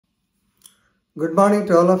Good morning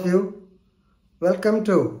to all of you. Welcome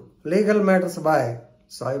to Legal Matters by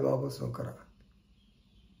Sai Babu Sokara.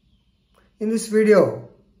 In this video,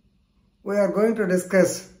 we are going to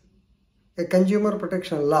discuss a consumer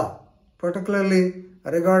protection law, particularly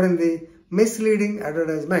regarding the misleading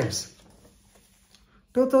advertisements.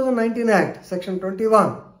 2019 Act, Section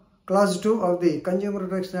 21, Clause 2 of the Consumer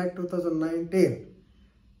Protection Act 2019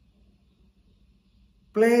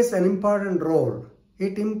 plays an important role.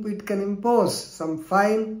 It can impose some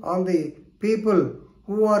fine on the people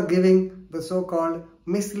who are giving the so-called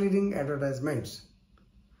misleading advertisements.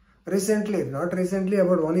 Recently, not recently,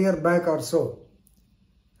 about 1 year back or so,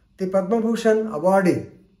 the Padma Bhushan awardee,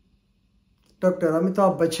 Dr.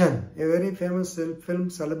 Amitabh Bachchan, a very famous film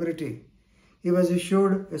celebrity, he was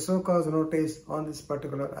issued a so-cause notice on this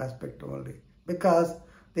particular aspect only because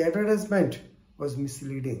the advertisement was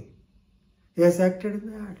misleading. He has acted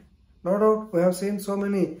in that. No doubt, we have seen so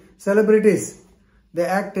many celebrities, they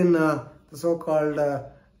act in the so-called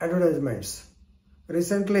advertisements.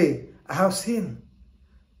 Recently, I have seen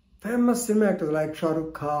famous cinema actors like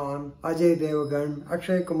Shahrukh, Ajay, Devgun,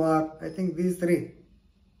 Akshay, Kumar, I think these three.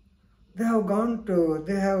 They have gone to,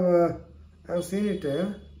 I have seen it,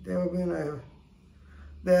 they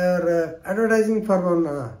are advertising for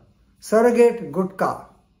one surrogate Gutkha.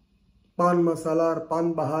 Pan Masala, or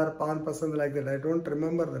Pan Bahar, Pan Pasand, like that. I don't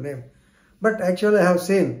remember the name. But actually I have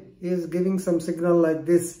seen, he is giving some signal like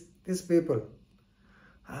this, these people.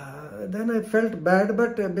 Then I felt bad,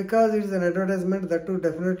 but because it is an advertisement, that too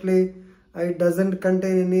definitely it doesn't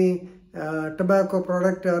contain any tobacco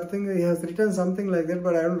product or thing. He has written something like that,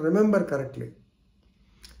 but I don't remember correctly.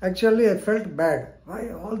 Actually, I felt bad.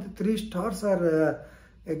 Why all the 3 stars are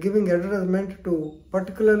giving advertisement to,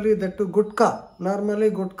 particularly that to Gutkha.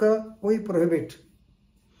 Normally Gutkha we prohibit.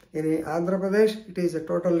 In Andhra Pradesh, it is a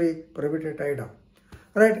totally prohibited item.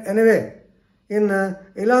 Right, anyway, in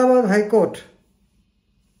Allahabad High Court,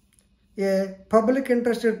 a public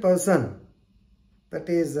interested person, that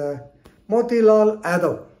is Moti Lal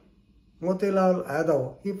Yadav,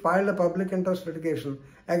 he filed a public interest litigation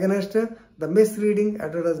against the misleading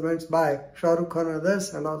advertisements by Shahrukh and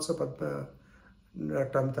others, and also Dr.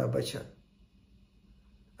 Amitabh Bachchan.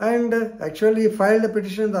 And actually filed a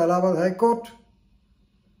petition in the Allahabad High Court.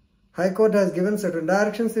 High Court has given certain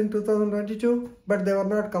directions in 2022, but they were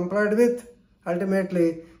not complied with.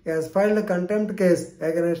 Ultimately, he has filed a contempt case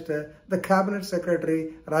against the Cabinet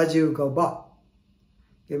Secretary Rajiv Gowba.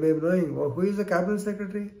 You may be knowing who is the Cabinet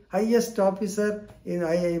Secretary? Highest officer, in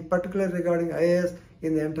particular regarding IAS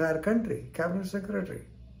in the entire country, Cabinet Secretary.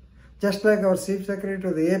 Just like our Chief Secretary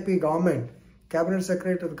to the AP government, Cabinet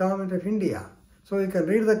Secretary to the Government of India. So you can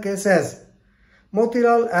read the case as Moti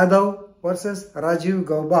Lal Yadav versus Rajiv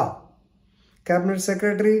Gowba, Cabinet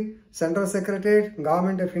Secretary, Central Secretariat,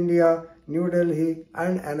 Government of India, New Delhi,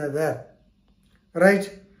 and another. Right?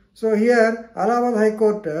 So here, Allahabad High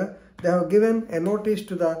Court, they have given a notice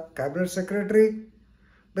to the Cabinet Secretary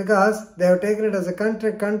because they have taken it as a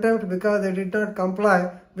contempt because they did not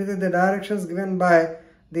comply with the directions given by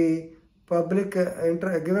the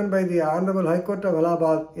given by the Honorable High Court of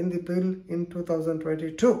Allahabad in the bill in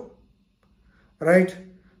 2022. Right?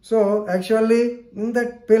 So, actually, in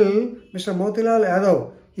that bill, Mr. Moti Lal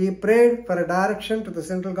Yadav, he prayed for a direction to the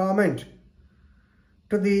central government,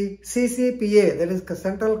 to the CCPA, that is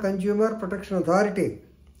Central Consumer Protection Authority,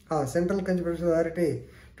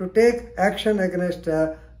 to take action against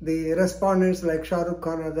the respondents like Shahrukh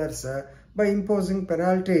and others by imposing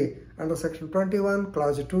penalty under Section 21,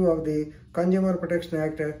 Clause 2 of the Consumer Protection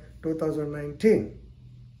Act 2019.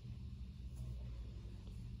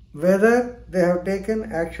 Whether they have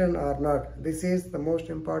taken action or not, this is the most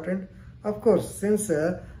important. Of course, since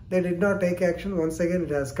they did not take action, once again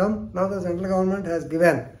it has come. Now the central government has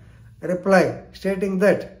given a reply stating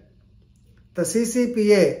that the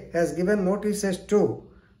CCPA has given notices to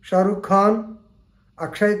Shahrukh Khan,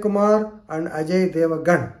 Akshay Kumar and Ajay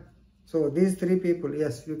Devgun. So these 3 people,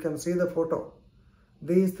 yes, you can see the photo.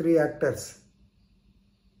 These 3 actors.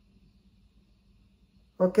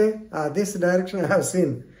 Okay, this direction I have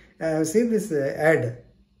seen. I have seen this ad.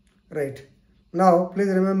 Right. Now, please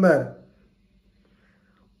remember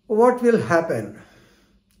what will happen.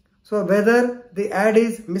 So whether the ad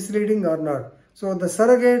is misleading or not. So the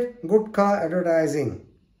surrogate Gutkha advertising.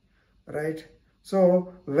 Right.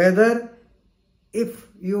 So whether if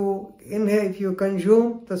you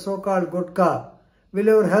consume the so-called Gutkha, will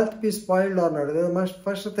your health be spoiled or not? That is the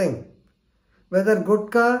first thing. Whether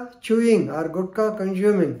Gutkha chewing or Gutkha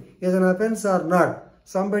consuming is an offense or not.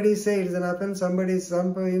 Somebody say it is an offense,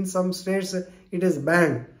 in some states it is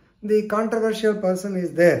banned. The controversial person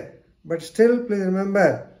is there. But still, please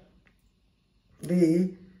remember,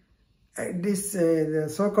 the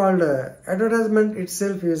so-called advertisement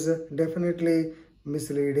itself is definitely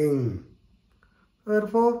misleading.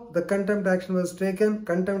 Therefore, the contempt action was taken,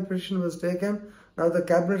 contempt petition was taken. Now the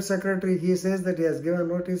cabinet secretary, he says that he has given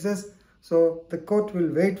notices, so the court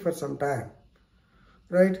will wait for some time.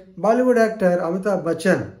 Right? Bollywood actor Amitabh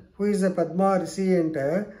Bachchan, who is a Padma recipient,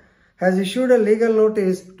 has issued a legal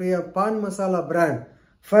notice to a pan masala brand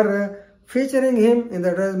for featuring him in the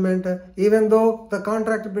advertisement, even though the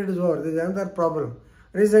contract period is over. This is another problem.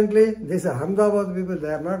 Recently, these Ahmedabad people,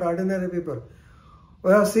 they are not ordinary people.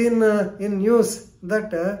 We have seen in news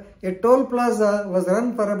that a toll plaza was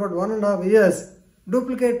run for about 1.5 years.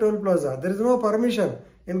 Duplicate toll plaza. There is no permission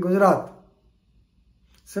in Gujarat.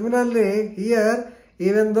 Similarly, here,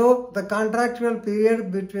 even though the contractual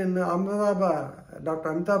period between Dr.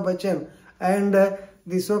 Amitabh Bachchan and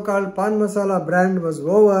the so-called Pan Masala brand was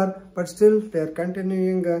over, but still they are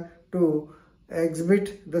continuing to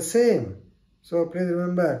exhibit the same. So please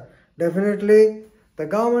remember, definitely the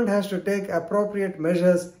government has to take appropriate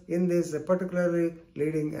measures in these particularly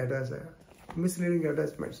misleading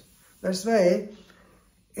advertisements. That's why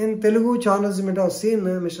in Telugu channels you might have seen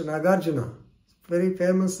Mr. Nagarjuna, very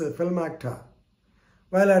famous film actor.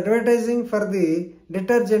 While advertising for the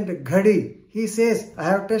detergent Ghadi, he says, I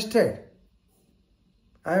have tested.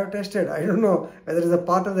 I don't know whether it is a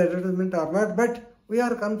part of the advertisement or not, but we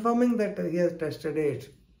are confirming that he has tested it.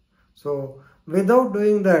 So, without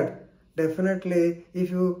doing that, definitely,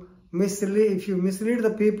 if you mislead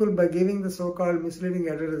the people by giving the so-called misleading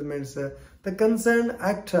advertisements, the concerned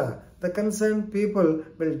actor, the concerned people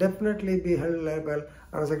will definitely be held liable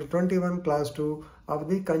under Section 21, Clause 2 of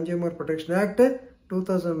the Consumer Protection Act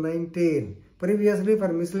 2019. Previously, for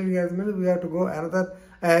misleading advertisements, we have to go another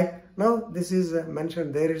act. Now, this is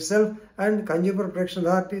mentioned there itself, and Consumer Protection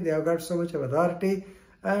Authority, they have got so much of authority.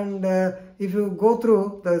 And if you go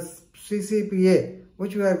through the CCPA,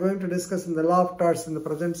 which we are going to discuss in the law of torts in the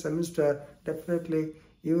present semester, definitely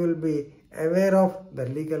you will be aware of the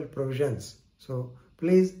legal provisions. So,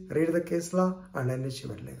 please read the case law and enrich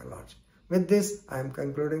your legal knowledge. With this, I am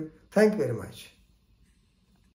concluding. Thank you very much.